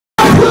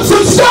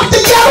myself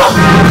together.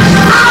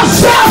 I'll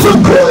sell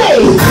some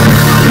Kool-Aid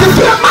to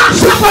give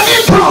myself an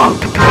income.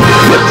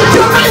 Look at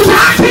your neighbor,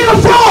 I can't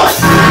afford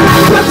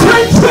the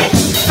 10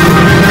 tricks.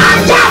 I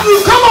got you.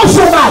 Come on,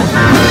 somebody.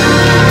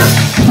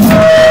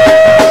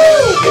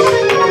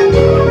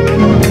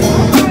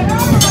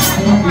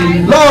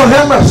 Lord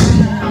have mercy.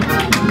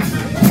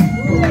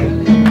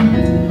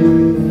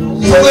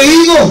 So the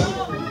eagle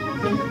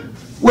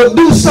will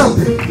do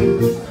something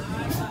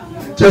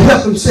to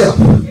help himself.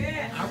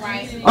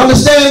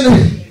 Understand,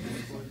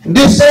 in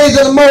this stage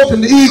of the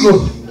molten, the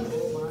eagle,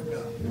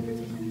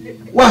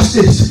 watch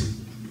this.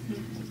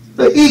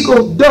 The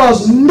eagle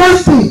does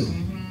nothing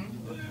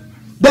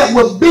that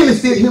will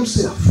benefit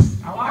himself.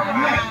 All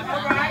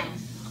right.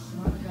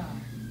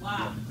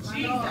 Wow.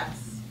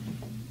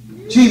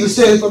 Jesus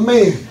said, if a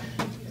man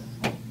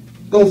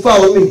gonna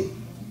follow me,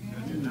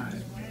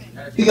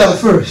 he got to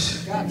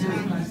first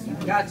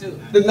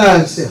deny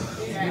himself.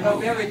 Give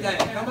up everything.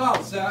 Come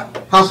on, sir.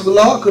 House of the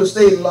Lord could have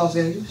stayed in Los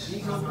Angeles.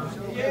 He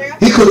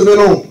could have been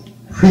on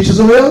Preachers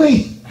of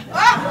LA.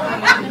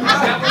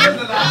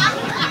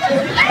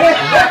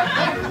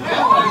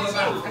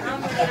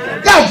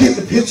 Y'all get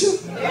the picture?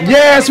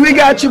 Yes, we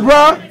got you,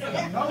 bro.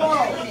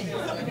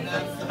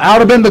 I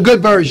would have been the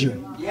good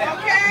version.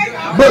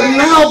 But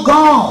now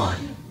God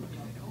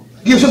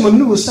gives him a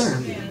new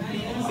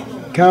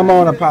assignment. Come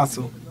on,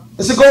 Apostle.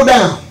 He said, go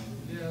down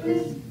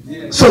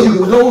so you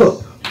can go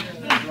up.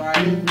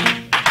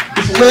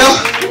 He said, well,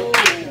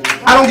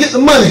 I don't get the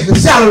money, the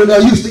salary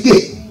that I used to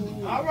get.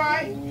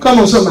 Come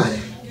on, somebody.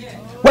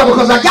 Well,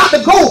 because I got to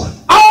go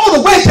all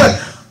the way to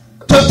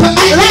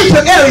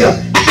Atlanta area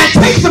and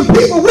take some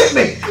people with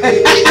me.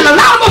 And a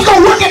lot of us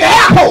going to work at the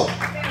airport.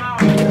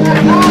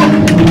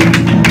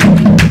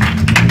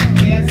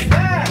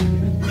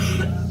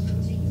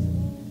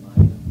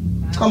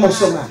 Come on,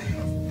 somebody.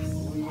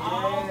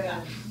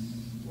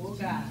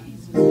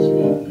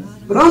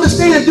 But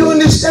understand, during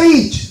this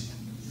stage,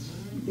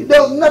 he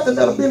does nothing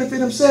that'll benefit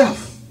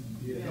himself.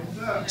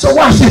 So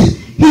watch this.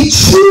 He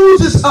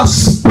chooses a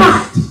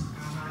spot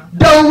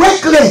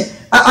directly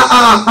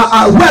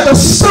where the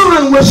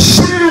sun will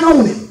shine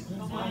on him.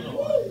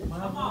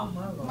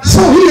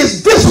 So he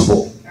is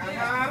visible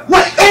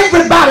where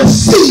everybody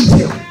sees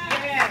him.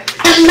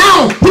 And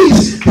now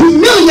he's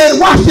humiliated,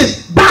 watch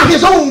this, by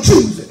his own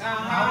choosing.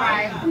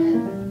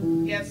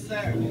 Yes,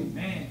 sir.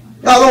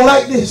 Y'all don't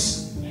like this.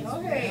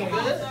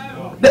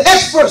 The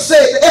experts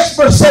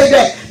say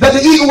that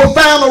the eagle will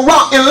find a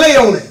rock and lay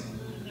on it.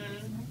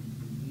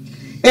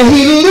 And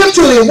he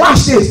literally,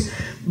 watch this,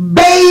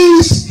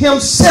 bathes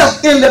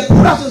himself in the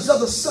presence of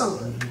the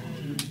sun.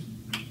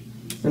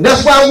 And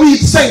that's why we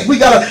saints, we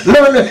got to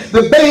learn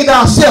to bathe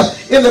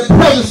ourselves in the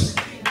presence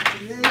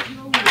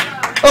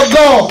of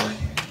God.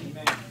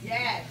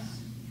 Yes.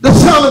 The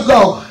Son of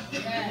God.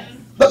 Yes.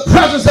 The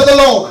presence of the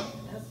Lord.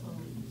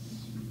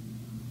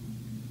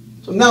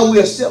 So now we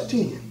are stepped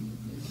in.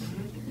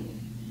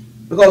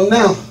 Because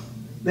now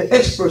the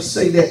experts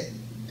say that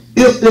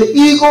if the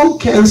eagle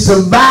can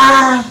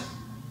survive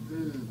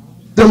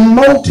the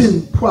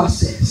molting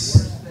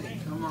process,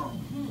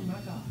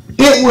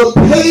 it will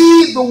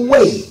pave the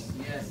way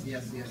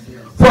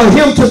for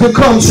him to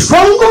become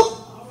stronger,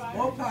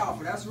 More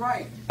powerful. That's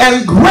right.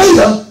 and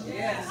greater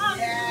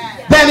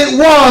than it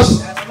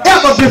was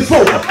ever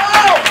before.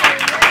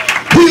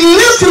 He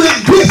literally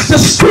gets the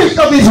strength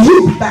of his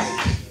youth back.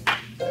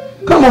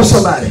 Come on,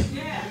 somebody.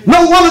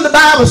 No wonder the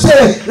Bible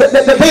says that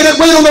they that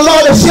wait on the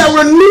Lord, they shall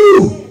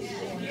renew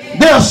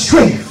their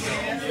strength.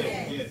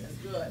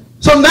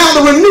 So now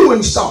the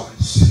renewing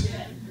starts.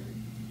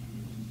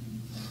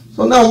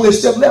 So now we're at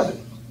step 11.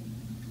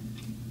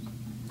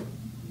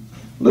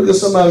 Look at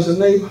somebody as a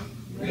neighbor.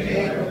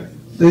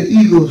 The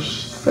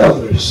eagle's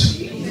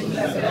feathers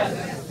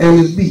and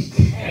his beak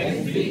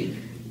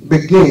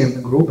began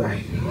to grow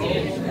back.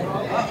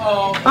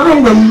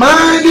 I'm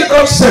reminded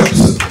of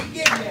Samson.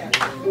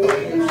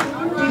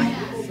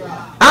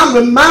 I'm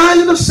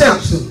reminded of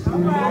Samson.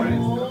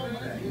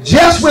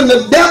 Just when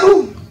the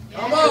devil,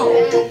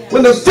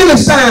 when the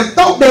Philistines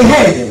thought they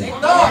had him,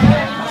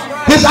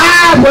 his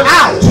eyes were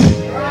out.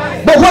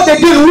 But what they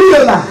didn't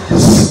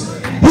realize,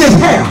 his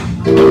hair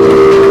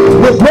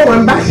was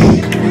growing back.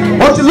 I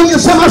want you to look at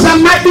somebody and say, I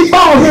might be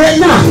bald head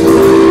now,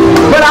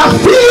 but I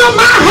feel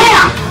my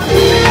hair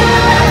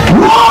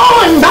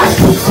growing back.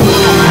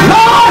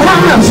 Lord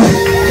have mercy.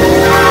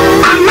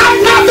 I might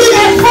not be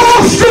at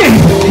full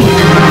strength,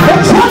 but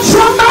touch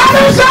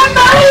somebody's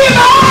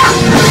neighbor.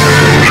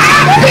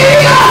 I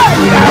feel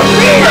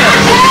my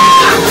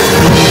hair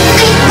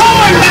is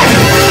growing back.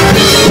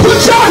 Put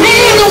your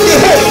hand on your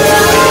head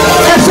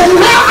and say,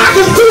 now I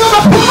can feel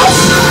the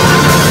pulse.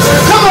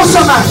 Come on,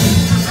 somebody.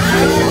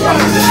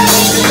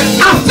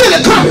 I feel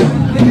it coming.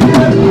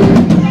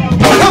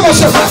 Come on,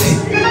 somebody.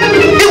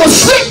 It was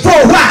slick for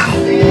a while.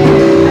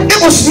 It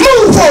was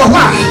smooth for a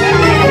while.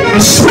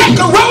 Sweat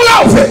could roll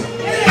off it.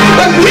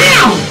 But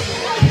now,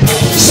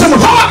 some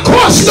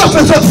hardcore stuff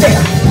is up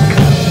there.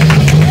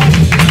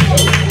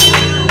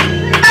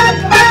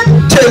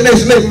 Tell the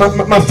next neighbor,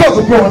 my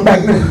fucker growing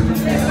back now.